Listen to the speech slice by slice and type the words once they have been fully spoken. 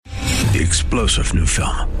The explosive new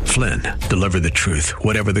film, Flynn, deliver the truth,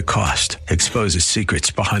 whatever the cost, exposes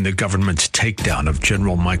secrets behind the government's takedown of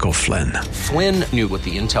General Michael Flynn. Flynn knew what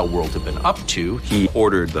the intel world had been up to. He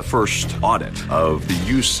ordered the first audit of the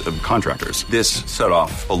use of contractors. This set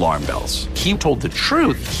off alarm bells. He told the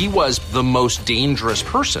truth. He was the most dangerous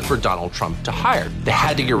person for Donald Trump to hire. They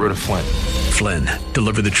had to get rid of Flynn. Flynn,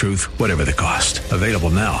 deliver the truth, whatever the cost. Available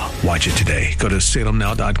now. Watch it today. Go to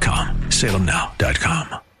salemnow.com.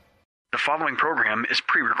 salemnow.com. The following program is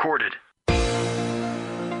pre-recorded.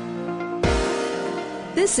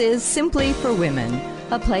 This is Simply for Women,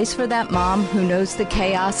 a place for that mom who knows the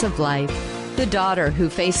chaos of life, the daughter who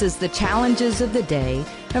faces the challenges of the day,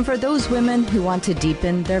 and for those women who want to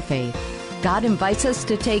deepen their faith. God invites us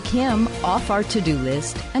to take Him off our to-do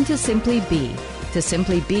list and to simply be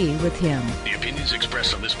with Him. The opinions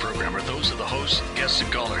expressed on this program are those of the hosts, guests,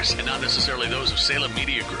 and callers, and not necessarily those of Salem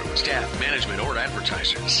Media Group, staff, management, or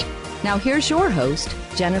advertisers. Now here's your host,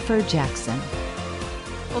 Jennifer Jackson.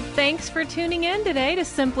 Well, thanks for tuning in today to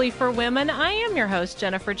Simply for Women. I am your host,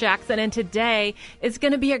 Jennifer Jackson, and today is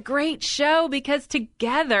going to be a great show because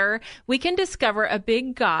together we can discover a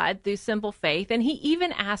big God through simple faith, and He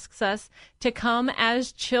even asks us to come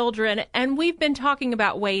as children. And we've been talking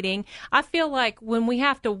about waiting. I feel like when we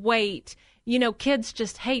have to wait, you know, kids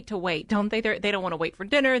just hate to wait, don't they? They don't want to wait for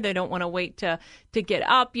dinner. They don't want to wait to get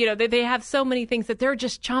up. You know, they have so many things that they're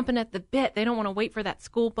just chomping at the bit. They don't want to wait for that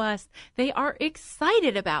school bus. They are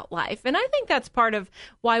excited about life. And I think that's part of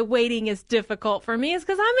why waiting is difficult for me is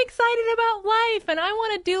because I'm excited about life and I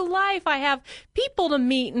want to do life. I have people to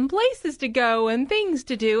meet and places to go and things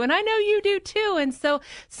to do. And I know you do too. And so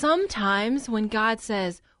sometimes when God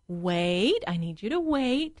says, wait, I need you to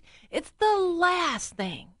wait, it's the last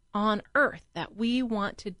thing on earth that we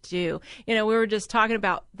want to do. You know, we were just talking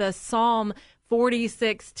about the Psalm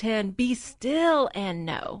 46:10, be still and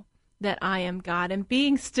know that I am God. And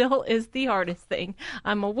being still is the hardest thing.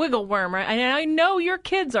 I'm a wiggle worm, right? And I know your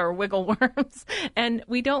kids are wiggle worms, and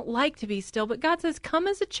we don't like to be still. But God says, come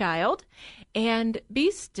as a child and be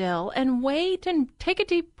still and wait and take a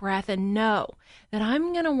deep breath and know that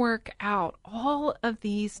I'm going to work out all of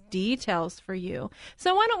these details for you.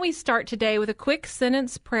 So why don't we start today with a quick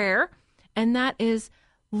sentence prayer, and that is,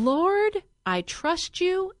 Lord, I trust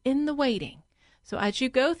you in the waiting. So as you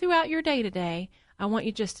go throughout your day today, I want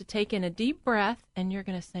you just to take in a deep breath, and you're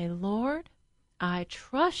going to say, Lord, I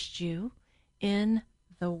trust you in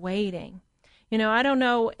the waiting. You know, I don't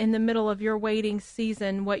know in the middle of your waiting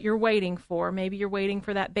season what you're waiting for. Maybe you're waiting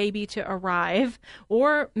for that baby to arrive,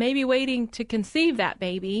 or maybe waiting to conceive that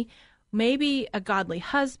baby, maybe a godly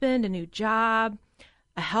husband, a new job,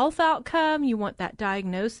 a health outcome. You want that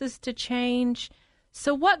diagnosis to change.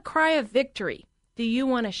 So what cry of victory do you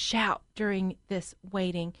want to shout during this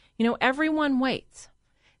waiting? You know, everyone waits.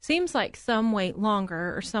 Seems like some wait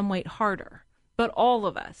longer or some wait harder, but all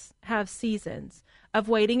of us have seasons of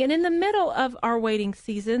waiting. And in the middle of our waiting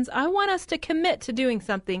seasons, I want us to commit to doing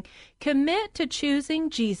something. Commit to choosing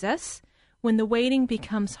Jesus when the waiting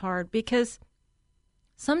becomes hard, because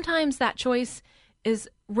sometimes that choice is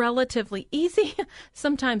relatively easy.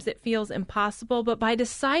 Sometimes it feels impossible. But by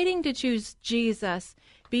deciding to choose Jesus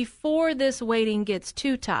before this waiting gets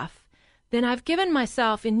too tough, then I've given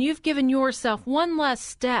myself and you've given yourself one less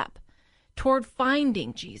step toward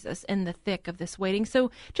finding Jesus in the thick of this waiting. So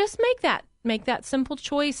just make that simple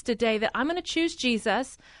choice today that I'm going to choose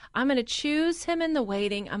Jesus. I'm going to choose Him in the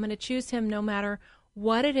waiting. I'm going to choose Him no matter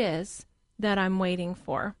what it is that I'm waiting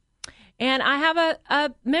for. And I have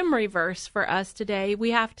a memory verse for us today.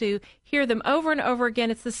 We have to hear them over and over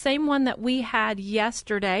again. It's the same one that we had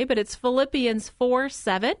yesterday, but it's Philippians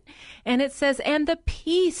 4:7. And it says, and the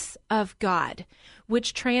peace of God,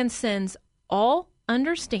 which transcends all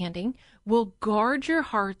understanding, will guard your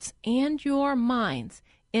hearts and your minds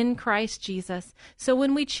in Christ Jesus. So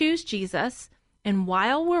when we choose Jesus, and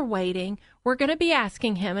while we're waiting, we're going to be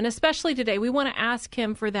asking Him, and especially today, we want to ask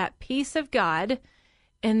Him for that peace of God,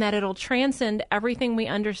 and that it'll transcend everything we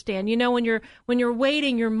understand. You know, when you're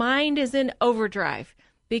waiting, your mind is in overdrive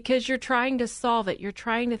because you're trying to solve it. You're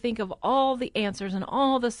trying to think of all the answers and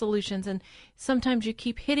all the solutions, and sometimes you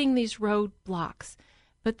keep hitting these roadblocks.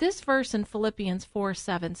 But this verse in Philippians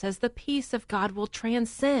 4:7 says the peace of God will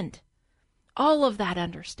transcend all of that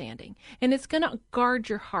understanding, and it's going to guard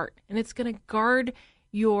your heart, and it's going to guard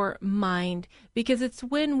your mind, because it's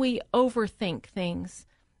when we overthink things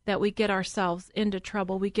that we get ourselves into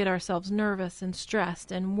trouble. We get ourselves nervous and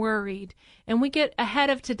stressed and worried, and we get ahead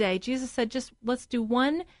of today. Jesus said, just let's do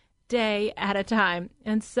one day at a time.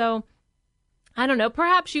 And so I don't know,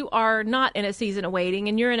 perhaps you are not in a season of waiting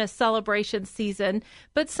and you're in a celebration season,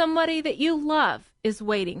 but somebody that you love is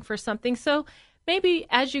waiting for something. So maybe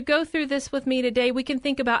as you go through this with me today, we can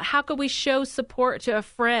think about how could we show support to a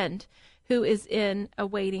friend who is in a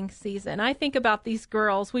waiting season. I think about these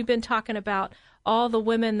girls. We've been talking about all the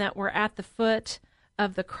women that were at the foot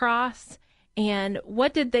of the cross, and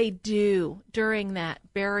what did they do during that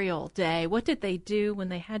burial day? What did they do when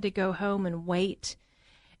they had to go home and wait?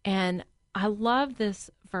 And I love this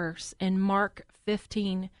verse in Mark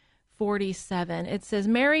 15:47. It says,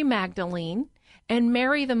 Mary Magdalene and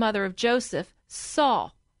Mary, the mother of Joseph,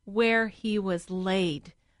 saw where he was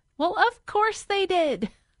laid. Well, of course they did.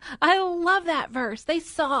 I love that verse. They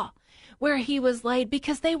saw where he was laid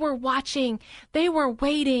because they were watching, they were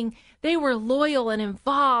waiting, they were loyal and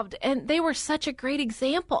involved, and they were such a great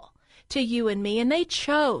example to you and me, and they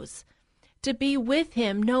chose to be with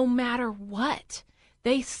him no matter what.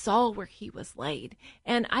 They saw where he was laid.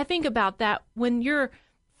 And I think about that when your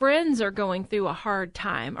friends are going through a hard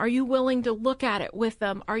time. Are you willing to look at it with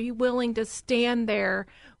them? Are you willing to stand there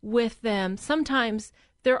with them? Sometimes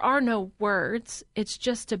there are no words. It's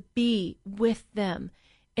just to be with them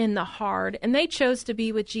in the hard. And they chose to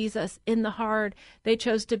be with Jesus in the hard. They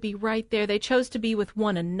chose to be right there. They chose to be with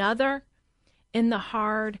one another in the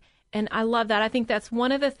hard. And I love that. I think that's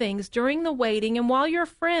one of the things during the waiting and while your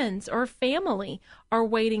friends or family are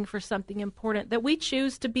waiting for something important, that we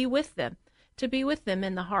choose to be with them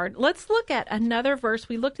in the hard. Let's look at another verse.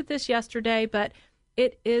 We looked at this yesterday, but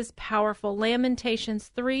it is powerful. Lamentations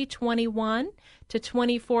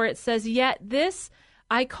 3:21-24. It says, Yet this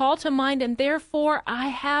I call to mind, and therefore I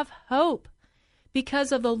have hope.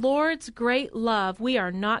 Because of the Lord's great love, we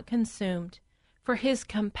are not consumed, for his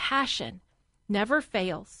compassion never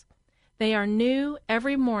fails. They are new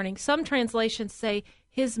every morning. Some translations say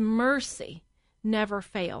his mercy never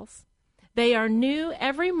fails. They are new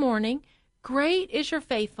every morning. Great is your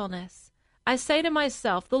faithfulness. I say to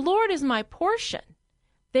myself, the Lord is my portion.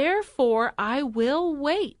 Therefore, I will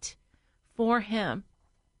wait for him.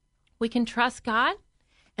 We can trust God,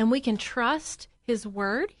 and we can trust his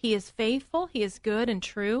word. He is faithful. He is good and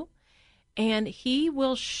true. And he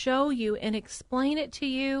will show you and explain it to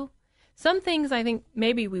you. Some things I think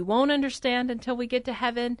maybe we won't understand until we get to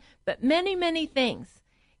heaven, but many, many things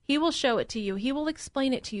he will show it to you. He will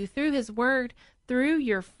explain it to you through his word, through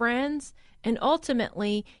your friends, and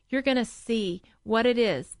ultimately you're going to see what it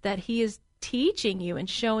is that he is teaching you and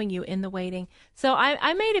showing you in the waiting. So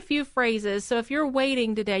I made a few phrases. So if you're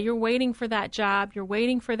waiting today, you're waiting for that job, you're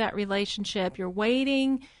waiting for that relationship, you're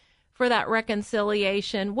waiting for that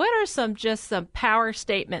reconciliation, what are some power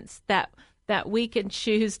statements that we can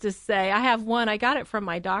choose to say? I have one. I got it from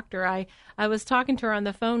my doctor. I was talking to her on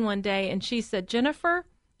the phone one day, and she said, Jennifer,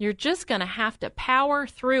 you're just going to have to power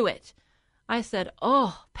through it. I said,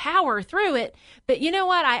 oh, power through it. But you know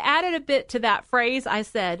what? I added a bit to that phrase. I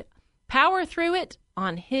said, power through it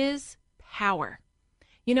on his power.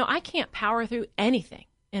 You know, I can't power through anything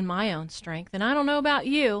in my own strength. And I don't know about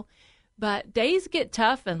you, but days get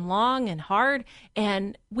tough and long and hard,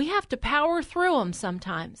 and we have to power through them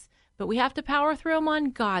sometimes. But we have to power through them on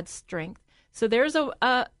God's strength. So there's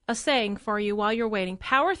a saying for you while you're waiting.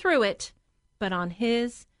 Power through it, but on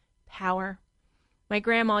his power. My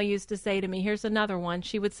grandma used to say to me, here's another one.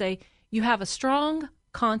 She would say, you have a strong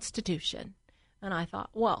constitution. And I thought,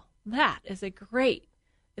 well, that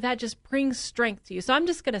just brings strength to you. So I'm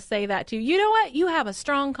just going to say that to you. You know what? You have a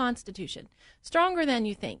strong constitution, stronger than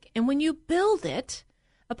you think. And when you build it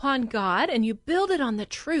upon God and you build it on the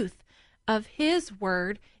truth of his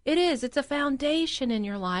word, it's a foundation in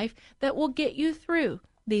your life that will get you through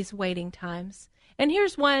these waiting times. And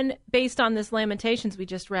here's one based on this Lamentations we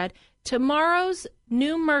just read. Tomorrow's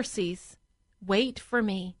new mercies wait for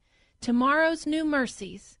me. Tomorrow's new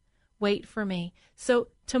mercies wait for me. So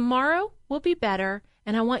tomorrow will be better,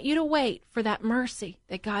 and I want you to wait for that mercy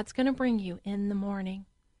that God's going to bring you in the morning.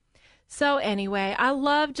 So anyway, I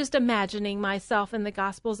love just imagining myself in the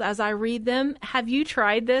Gospels as I read them. Have you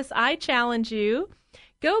tried this? I challenge you.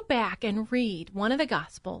 Go back and read one of the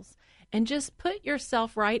Gospels and just put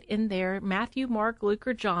yourself right in there, Matthew, Mark, Luke,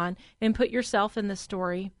 or John, and put yourself in the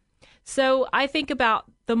story. So I think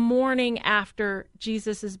about the morning after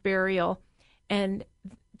Jesus' burial and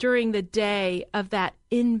during the day of that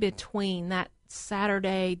in-between, that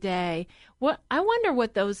Saturday day. I wonder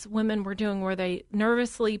what those women were doing. Were they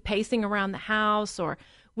nervously pacing around the house or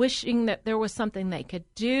wishing that there was something they could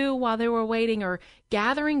do while they were waiting or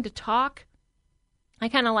gathering to talk? I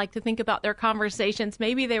kind of like to think about their conversations.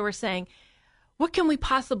 Maybe they were saying, what can we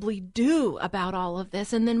possibly do about all of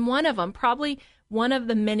this? And then one of them, probably one of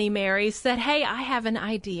the many Marys, said, hey, I have an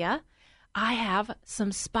idea. I have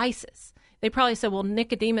some spices. They probably said, well,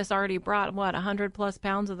 Nicodemus already brought, 100 plus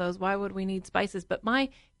pounds of those. Why would we need spices? But my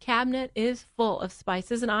cabinet is full of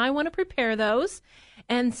spices, and I want to prepare those.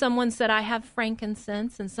 And someone said, I have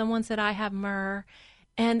frankincense, and someone said, I have myrrh.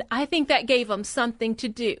 And I think that gave them something to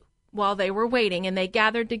do while they were waiting. And they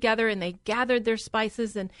gathered together, and they gathered their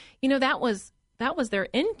spices. And, that was their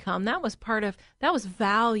income. That was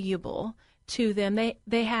valuable to them.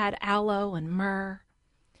 They had aloe and myrrh.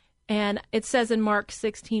 And it says in Mark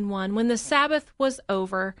 16:1, when the Sabbath was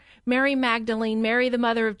over, Mary Magdalene, Mary the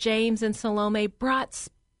mother of James, and Salome bought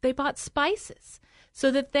spices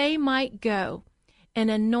so that they might go and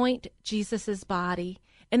anoint Jesus' body.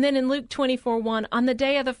 And then in Luke 24:1, on the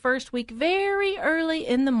day of the first week, very early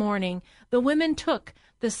in the morning, the women took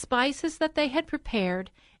the spices that they had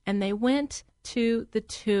prepared and they went to the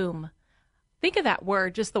tomb. Think of that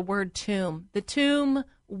word, just the word tomb. The tomb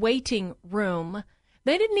waiting room.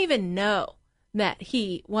 They didn't even know that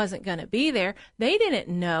he wasn't going to be there. They didn't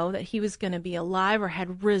know that he was going to be alive or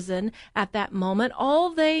had risen at that moment. All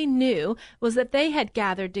they knew was that they had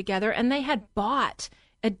gathered together and they had bought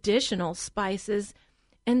additional spices.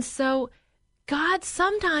 And so God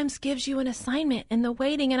sometimes gives you an assignment in the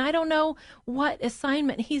waiting, and I don't know what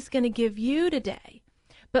assignment he's going to give you today.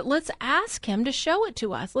 But let's ask him to show it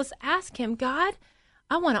to us. Let's ask him, God,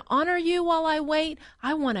 I want to honor you while I wait.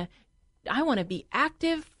 I want to be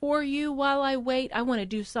active for you while I wait. I want to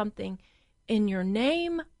do something in your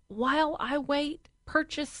name while I wait.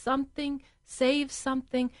 Purchase something, save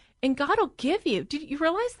something, and God will give you. Did you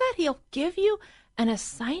realize that? He'll give you an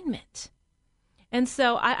assignment. And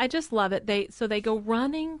so I just love it. They go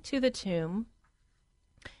running to the tomb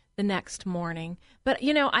the next morning. But,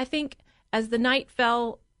 I think as the night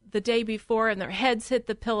fell the day before and their heads hit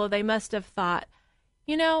the pillow, they must have thought,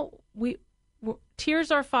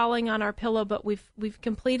 tears are falling on our pillow, but we've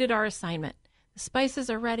completed our assignment. The spices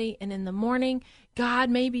are ready, and in the morning, God,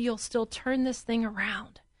 maybe you'll still turn this thing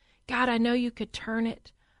around. God, I know you could turn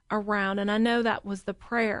it around, and I know that was the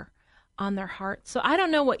prayer on their heart. So I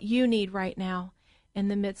don't know what you need right now in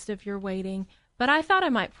the midst of your waiting, but I thought I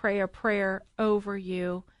might pray a prayer over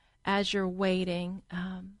you as you're waiting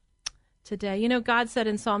today. God said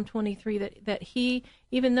in Psalm 23 that he,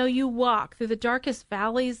 even though you walk through the darkest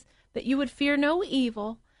valleys, that you would fear no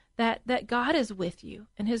evil, that God is with you,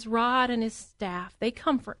 and his rod and his staff, they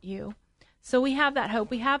comfort you. So we have that hope,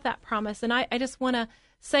 we have that promise, and I just want to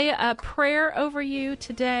say a prayer over you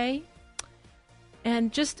today,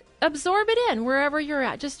 and just absorb it in wherever you're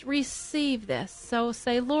at. Just receive this. So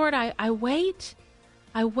say, Lord, I wait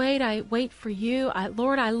for you.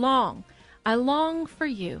 Lord, I long for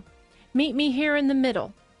you. Meet me here in the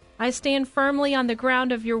middle. I stand firmly on the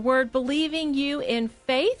ground of your word, believing you in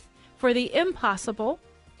faith for the impossible.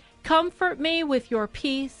 Comfort me with your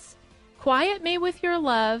peace, quiet me with your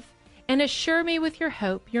love, and assure me with your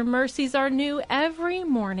hope. Your mercies are new every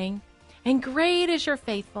morning, and great is your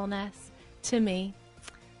faithfulness to me.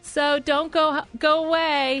 So don't go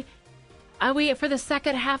away. For the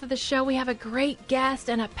second half of the show, we have a great guest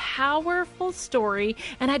and a powerful story,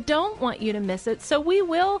 and I don't want you to miss it. So we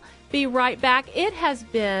will be right back. It has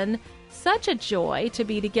been such a joy to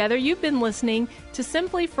be together. You've been listening to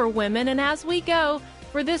Simply for Women, and as we go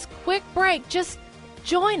for this quick break, just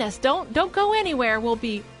join us. Don't go anywhere. We'll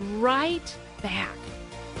be right back.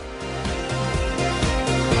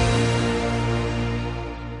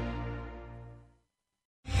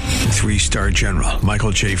 Three-star General Michael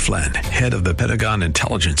J. Flynn, head of the Pentagon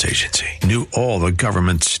Intelligence Agency, knew all the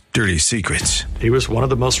government's dirty secrets. He was one of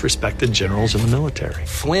the most respected generals in the military.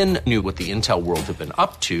 Flynn knew what the intel world had been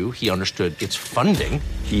up to. He understood its funding.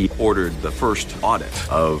 He ordered the first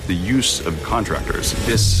audit of the use of contractors.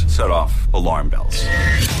 This set off alarm bells.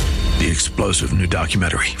 The explosive new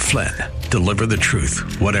documentary, Flynn, Deliver the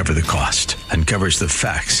Truth, Whatever the Cost, uncovers the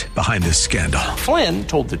facts behind this scandal. Flynn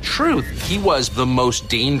told the truth. He was the most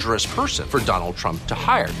dangerous person for Donald Trump to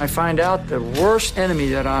hire. I find out the worst enemy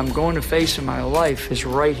that I'm going to face in my life is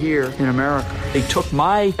right here in America. They took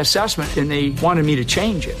my assessment and they wanted me to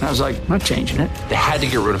change it. And I was like, I'm not changing it. They had to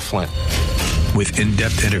get rid of Flynn. With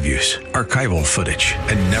in-depth interviews, archival footage,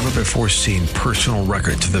 and never-before-seen personal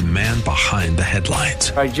records of the man behind the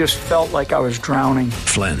headlines. I just felt like I was drowning.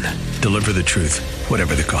 Flynn, Deliver the Truth,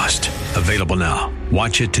 Whatever the Cost. Available now.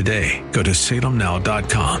 Watch it today. Go to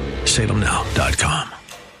salemnow.com. salemnow.com.